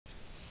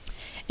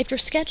If you're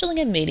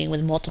scheduling a meeting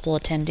with multiple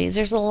attendees,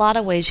 there's a lot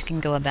of ways you can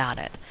go about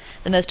it.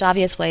 The most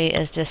obvious way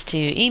is just to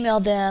email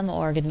them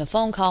or give them a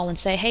phone call and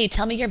say, hey,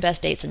 tell me your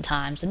best dates and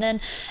times. And then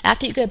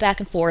after you go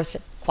back and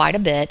forth quite a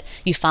bit,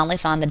 you finally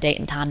find the date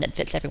and time that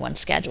fits everyone's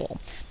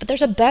schedule. But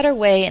there's a better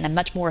way and a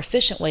much more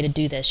efficient way to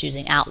do this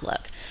using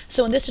Outlook.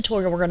 So in this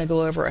tutorial, we're going to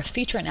go over a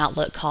feature in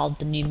Outlook called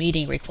the new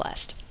meeting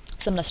request.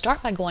 So I'm going to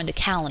start by going to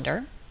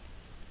Calendar.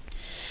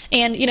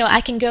 And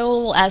I can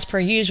go as per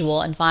usual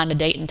and find a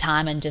date and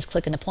time and just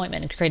click an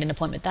appointment and create an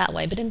appointment that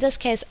way. But in this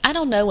case, I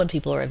don't know when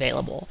people are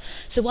available.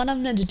 So what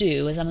I'm going to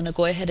do is I'm going to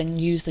go ahead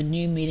and use the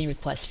new meeting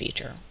request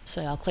feature.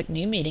 So I'll click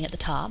new meeting at the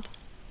top.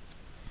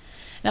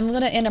 And I'm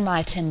going to enter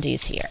my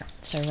attendees here.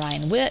 So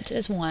Ryan Witt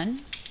is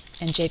one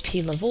and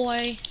JP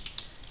Lavoie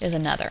is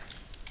another.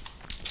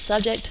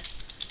 Subject,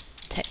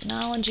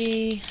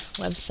 technology,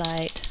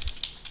 website,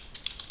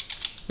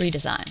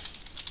 redesign.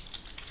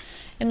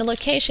 And the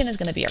location is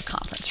going to be our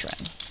conference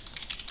room.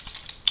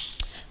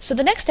 So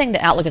the next thing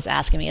that Outlook is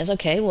asking me is,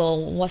 okay, well,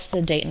 what's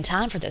the date and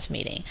time for this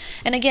meeting?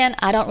 And again,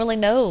 I don't really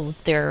know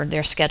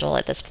their schedule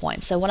at this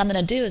point. So what I'm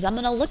going to do is I'm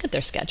going to look at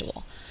their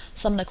schedule.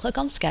 So I'm going to click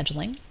on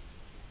scheduling.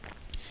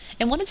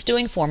 And what it's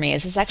doing for me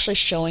is it's actually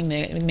showing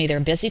me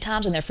their busy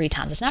times and their free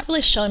times. It's not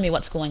really showing me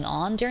what's going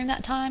on during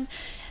that time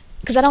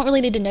because I don't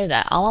really need to know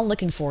that. All I'm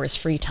looking for is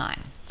free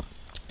time.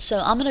 So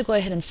I'm going to go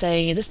ahead and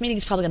say this meeting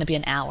is probably going to be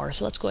an hour.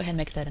 So let's go ahead and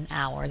make that an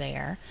hour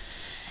there.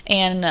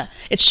 And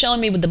it's showing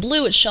me with the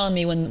blue, it's showing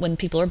me when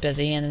people are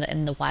busy,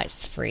 and the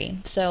white's free.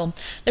 So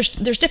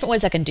there's different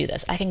ways I can do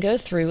this. I can go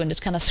through and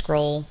just kind of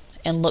scroll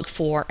and look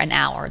for an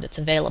hour that's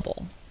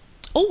available.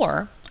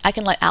 Or I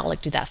can let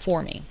Outlook do that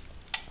for me.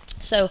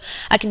 So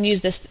I can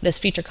use this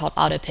feature called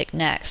Auto Pick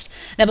Next.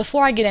 Now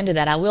before I get into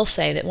that, I will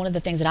say that one of the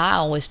things that I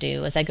always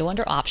do is I go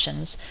under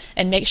Options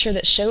and make sure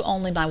that Show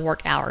Only My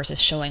Work Hours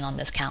is showing on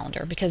this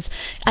calendar, because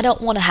I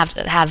don't want to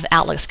have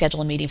Outlook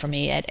schedule a meeting for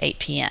me at 8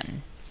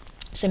 p.m.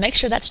 So make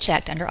sure that's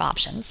checked under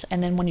Options,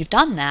 and then when you've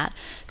done that,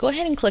 go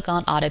ahead and click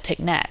on Auto Pick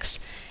Next.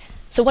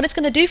 So what it's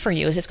going to do for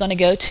you is it's going to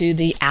go to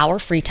the hour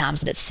free times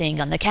that it's seeing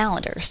on the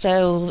calendar.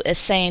 So it's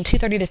saying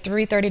 2:30 to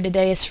 3:30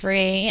 today is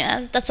free.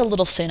 That's a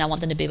little soon. I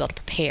want them to be able to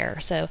prepare.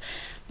 So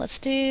let's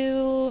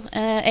do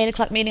 8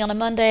 o'clock meeting on a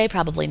Monday.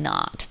 Probably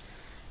not.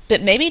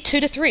 But maybe 2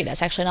 to 3.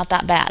 That's actually not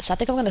that bad. So I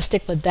think I'm going to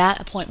stick with that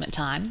appointment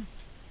time.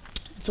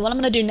 So what I'm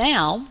going to do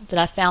now that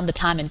I've found the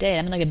time and date,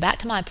 I'm going to go back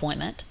to my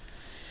appointment.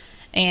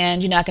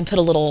 And I can put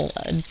a little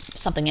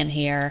something in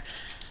here.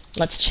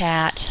 Let's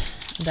chat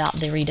about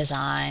the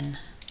redesign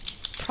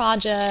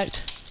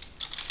project,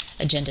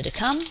 agenda to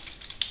come,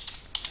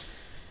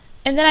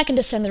 and then I can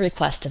just send the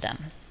request to them.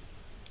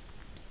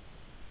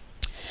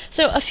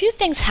 So a few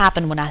things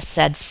happen when I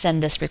said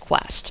send this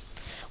request.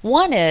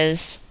 One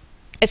is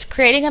it's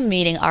creating a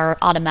meeting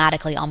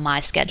automatically on my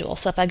schedule.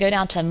 So if I go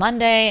down to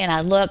Monday and I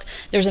look,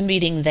 there's a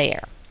meeting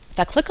there. If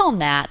I click on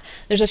that,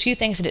 there's a few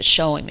things that it's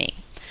showing me.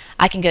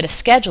 I can go to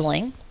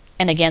scheduling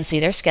and again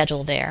see their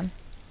schedule there.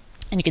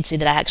 And you can see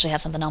that I actually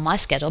have something on my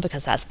schedule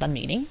because that's the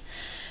meeting.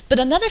 But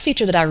another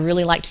feature that I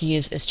really like to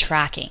use is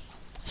tracking.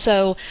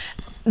 So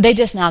they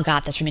just now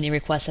got this meeting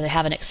request, so they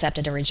haven't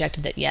accepted or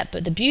rejected it yet.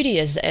 But the beauty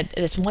is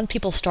that when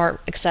people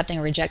start accepting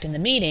or rejecting the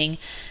meeting,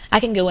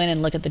 I can go in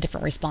and look at the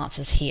different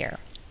responses here.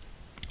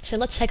 So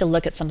let's take a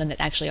look at something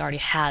that actually already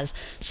has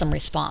some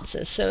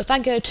responses. So if I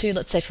go to,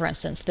 let's say for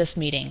instance, this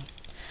meeting,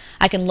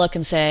 I can look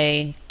and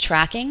say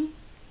tracking,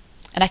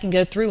 and I can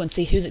go through and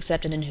see who's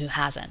accepted and who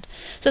hasn't.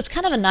 So it's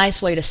kind of a nice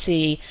way to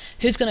see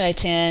who's going to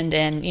attend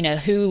and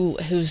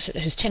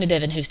who's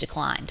tentative and who's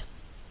declined.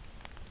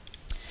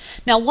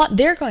 Now what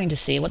they're going to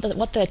see, what the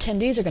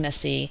attendees are going to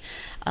see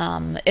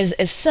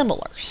is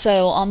similar.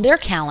 So on their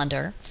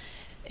calendar,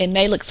 it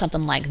may look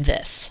something like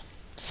this.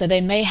 So they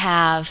may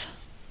have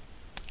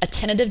a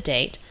tentative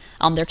date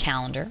on their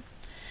calendar,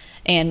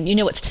 and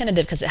it's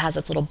tentative because it has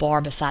this little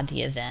bar beside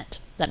the event.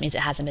 That means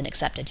it hasn't been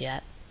accepted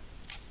yet.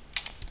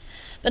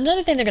 But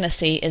another thing they're going to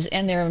see is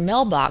in their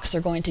mailbox,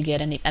 they're going to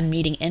get a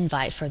meeting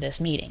invite for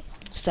this meeting.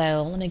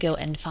 So let me go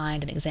and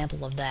find an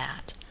example of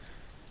that.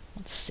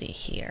 Let's see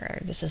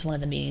here. This is one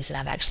of the meetings that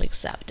I've actually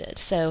accepted.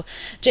 So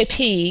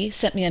JP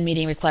sent me a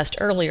meeting request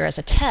earlier as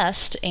a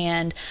test,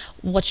 and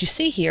what you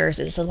see here is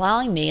it's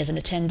allowing me as an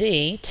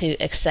attendee to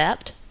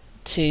accept,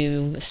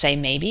 to say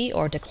maybe,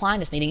 or decline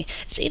this meeting.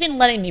 It's even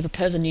letting me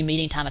propose a new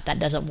meeting time if that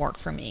doesn't work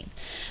for me.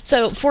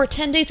 So for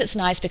attendees, it's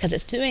nice because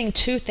it's doing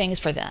two things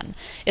for them.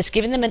 It's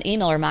giving them an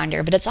email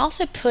reminder, but it's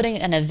also putting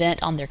an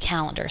event on their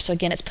calendar. So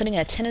again, it's putting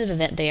a tentative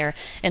event there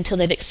until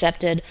they've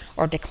accepted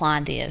or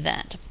declined the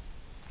event.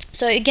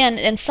 So again,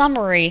 in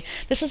summary,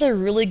 this is a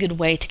really good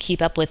way to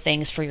keep up with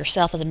things for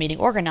yourself as a meeting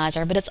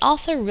organizer, but it's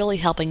also really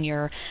helping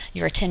your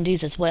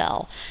attendees as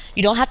well.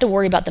 You don't have to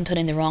worry about them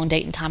putting the wrong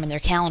date and time in their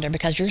calendar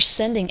because you're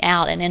sending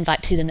out an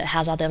invite to them that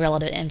has all the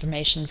relevant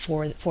information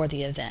for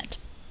the event.